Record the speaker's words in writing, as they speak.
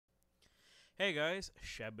Hey guys,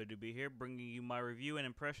 Shabadoobie here, bringing you my review and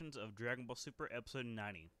impressions of Dragon Ball Super Episode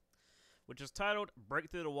 90, which is titled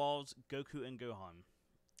Break Through the Walls, Goku and Gohan.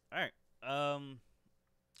 Alright,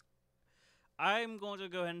 I'm going to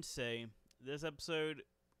go ahead and say this episode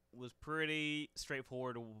was pretty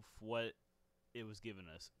straightforward with what it was giving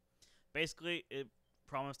us. Basically, it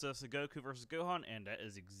promised us a Goku versus Gohan, and that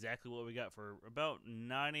is exactly what we got for about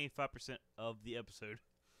 95% of the episode,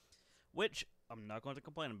 which I'm not going to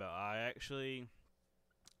complain about. I actually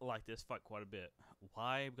like this fight quite a bit.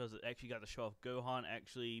 Why? Because it actually got to show off Gohan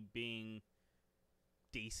actually being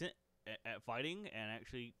decent at fighting and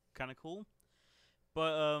actually kind of cool.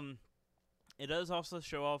 But it does also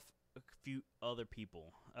show off a few other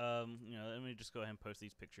people. Let me just go ahead and post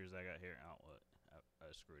these pictures I got here. Oh, what?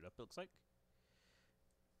 I screwed up. It looks like.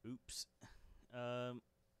 Oops.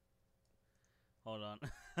 Hold on.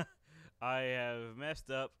 I have messed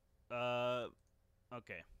up.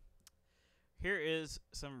 Okay. Here is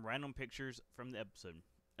some random pictures from the episode.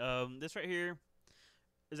 This right here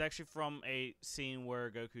is actually from a scene where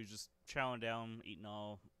Goku's just chowing down, eating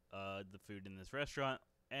all the food in this restaurant,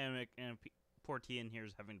 and poor Tien here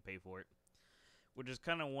is having to pay for it, which is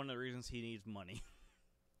kind of one of the reasons he needs money,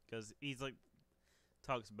 because he's like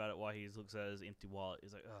talks about it while he looks at his empty wallet.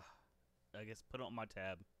 He's like, ugh, I guess put it on my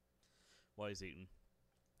tab while he's eating,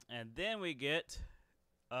 and then we get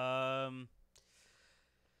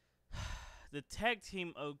the tag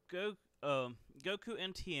team of Goku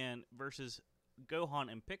and Tien versus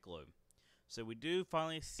Gohan and Piccolo. So we do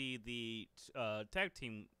finally see the tag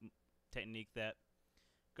team technique that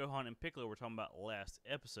Gohan and Piccolo were talking about last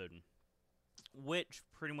episode, which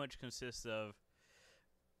pretty much consists of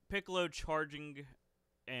Piccolo charging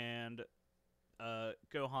and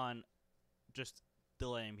Gohan just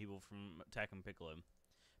delaying people from attacking Piccolo.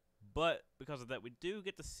 But because of that, we do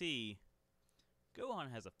get to see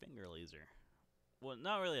Gohan has a finger laser. Well,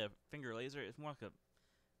 not really a finger laser. It's more like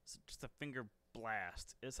just a finger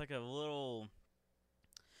blast. It's like a little.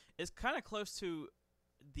 It's kind of close to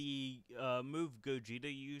the move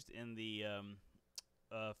Gogeta used in the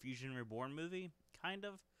Fusion Reborn movie, kind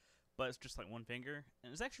of, but it's just like one finger,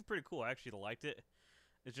 and it's actually pretty cool. I actually liked it.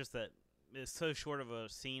 It's just that it's so short of a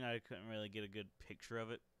scene, I couldn't really get a good picture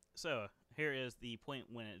of it. So here is the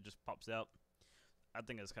point when it just pops out. I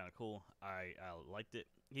think it's kind of cool. I liked it.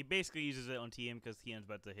 He basically uses it on TM because TM's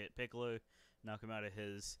about to hit Piccolo, knock him out of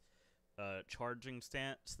his charging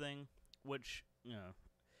stance thing, which,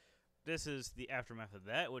 this is the aftermath of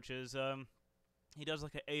that, which is he does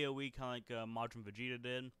like an AoE kind of like Majin Vegeta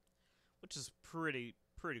did, which is pretty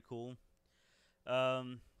cool.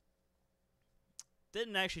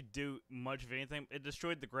 Didn't actually do much of anything. It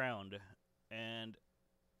destroyed the ground, and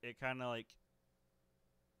it kind of like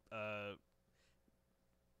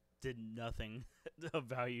did nothing of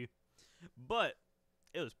value, but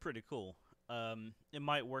it was pretty cool. It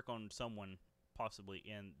might work on someone possibly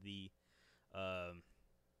in the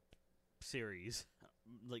series.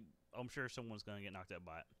 Like, I'm sure someone's gonna get knocked out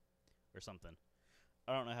by it or something.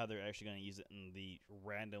 I don't know how they're actually gonna use it in the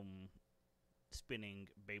random spinning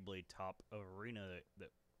Beyblade top of arena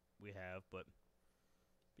that we have, but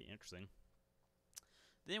be interesting.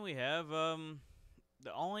 Then we have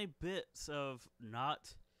the only bits of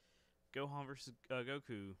not Gohan versus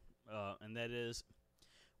Goku, and that is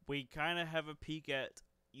we kind of have a peek at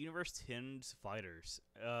Universe 10's fighters.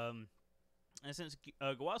 And since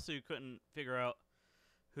Gowasu couldn't figure out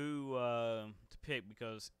who to pick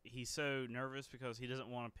because he's so nervous because he doesn't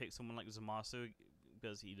want to pick someone like Zamasu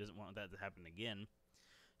because he doesn't want that to happen again.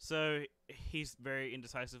 So he's very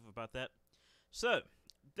indecisive about that. So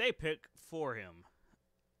they pick for him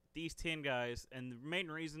these 10 guys, and the main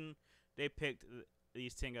reason they picked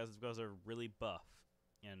these 10 guys is because they're really buff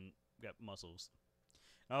and got muscles.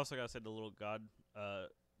 And also, like I said, the little god,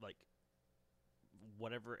 like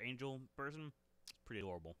whatever angel person, it's pretty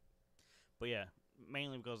adorable. But yeah,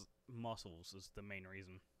 mainly because muscles is the main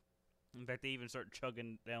reason. In fact, they even start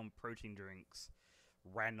chugging down protein drinks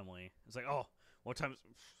randomly. It's like, oh, well, time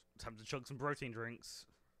to chug some protein drinks.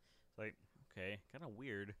 It's like, okay, kind of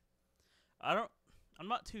weird. I'm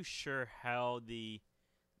not too sure how the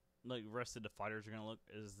rest of the fighters are gonna look.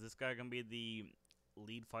 Is this guy gonna be the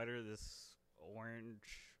lead fighter? This orange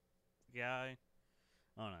guy?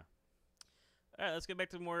 I don't know. All right, let's get back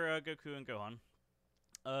to more Goku and Gohan.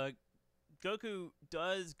 Goku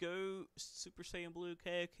does go Super Saiyan Blue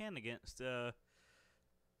Kaioken against Gohan,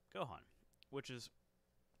 which is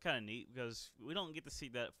kind of neat because we don't get to see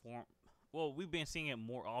that form. Well, we've been seeing it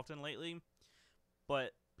more often lately,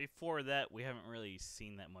 but before that, we haven't really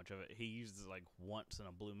seen that much of it. He uses it like once in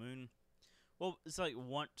a blue moon. Well, it's like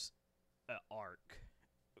once an arc,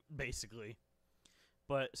 basically.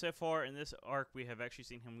 But so far in this arc, we have actually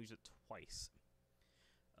seen him use it twice.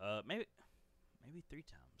 Maybe 3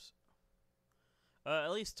 times.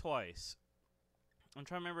 At least twice. I'm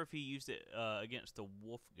trying to remember if he used it against the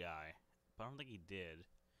wolf guy, but I don't think he did.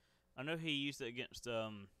 I know he used it against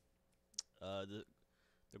the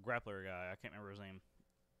grappler guy. I can't remember his name.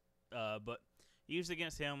 But he used it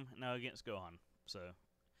against him, now against Gohan. So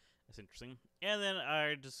that's interesting. And then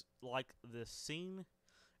I just like this scene.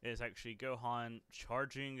 It's actually Gohan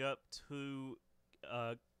charging up to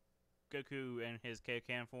Goku in his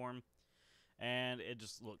Kaioken form. And it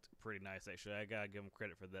just looked pretty nice, actually. I gotta give him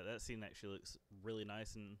credit for that. That scene actually looks really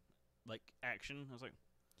nice and, like, action. I was like,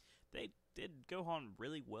 they did Gohan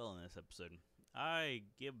really well in this episode. I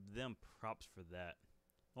give them props for that.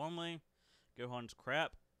 Normally, Gohan's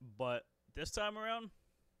crap, but this time around,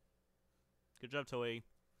 good job, Toei.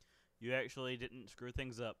 You actually didn't screw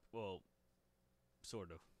things up. Well, sort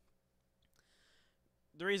of.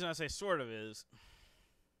 The reason I say sort of is,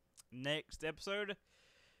 next episode,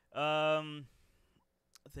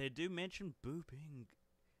 they do mention Boo being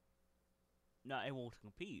not able to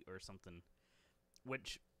compete or something,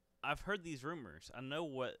 which I've heard these rumors. I know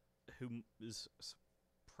who is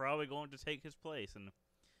probably going to take his place, and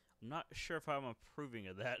I'm not sure if I'm approving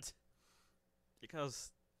of that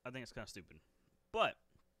because I think it's kind of stupid. But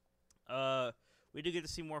we do get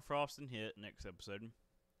to see more Frost and Hit next episode.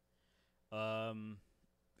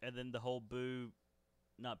 And then the whole Boo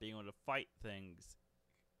not being able to fight things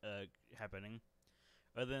happening.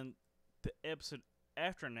 And then the episode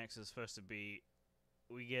after next is supposed to be,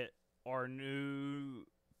 we get our new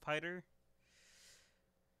fighter.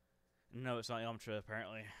 No, it's not Yamcha,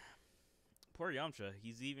 apparently. Poor Yamcha.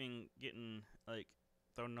 He's even getting, like,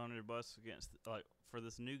 thrown under the bus against, like, for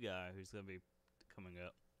this new guy who's going to be coming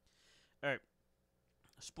up. Alright.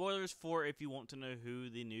 Spoilers for if you want to know who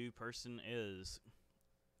the new person is.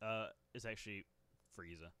 It's actually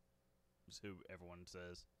Frieza. Is who everyone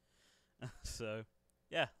says. So,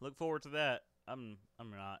 yeah, look forward to that. I'm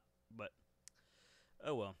not, but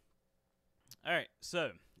oh well. Alright,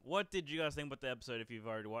 so what did you guys think about the episode if you've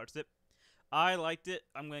already watched it? I liked it.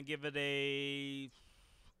 I'm giving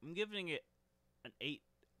it an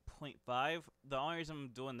 8.5. The only reason I'm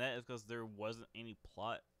doing that is because there wasn't any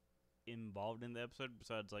plot involved in the episode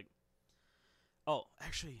besides, like, oh,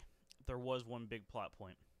 actually, there was one big plot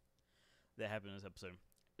point that happened in this episode.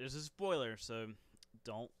 There's a spoiler, so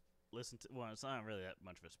don't listen to, well, it's not really that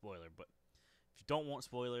much of a spoiler, but if you don't want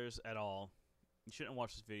spoilers at all, you shouldn't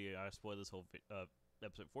watch this video. I spoiled this whole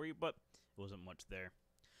episode for you, but it wasn't much there.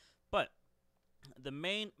 But the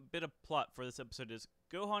main bit of plot for this episode is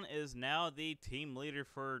Gohan is now the team leader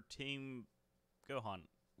for Team Gohan,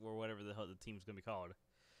 or whatever the hell the team's going to be called.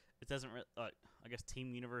 It doesn't really, I guess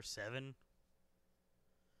Team Universe 7?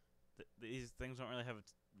 These things don't really have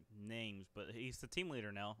names, but he's the team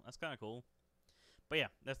leader now. That's kind of cool. But yeah,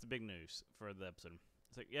 that's the big news for the episode.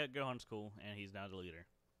 It's like, yeah, Gohan's cool, and he's now the leader.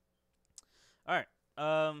 Alright,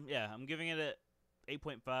 yeah, I'm giving it a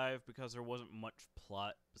 8.5 because there wasn't much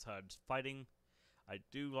plot besides fighting. I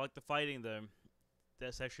do like the fighting, though.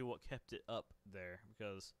 That's actually what kept it up there,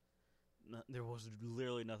 because there was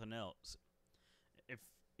literally nothing else.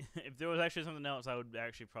 If there was actually something else, I would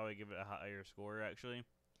actually probably give it a higher score, actually.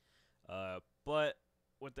 But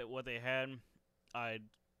what they had, I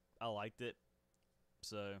liked it.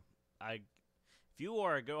 So if you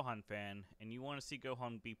are a Gohan fan and you want to see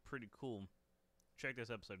Gohan be pretty cool, check this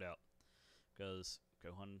episode out, because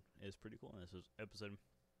Gohan is pretty cool in this episode.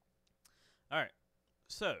 Alright,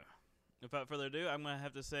 so without further ado, I'm going to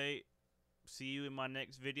have to say see you in my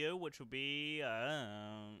next video, which will be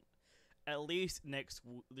at least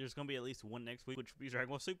there's going to be at least one next week, which will be Dragon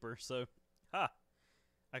Ball Super. So, I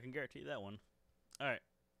can guarantee that one. Alright,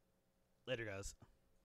 later guys.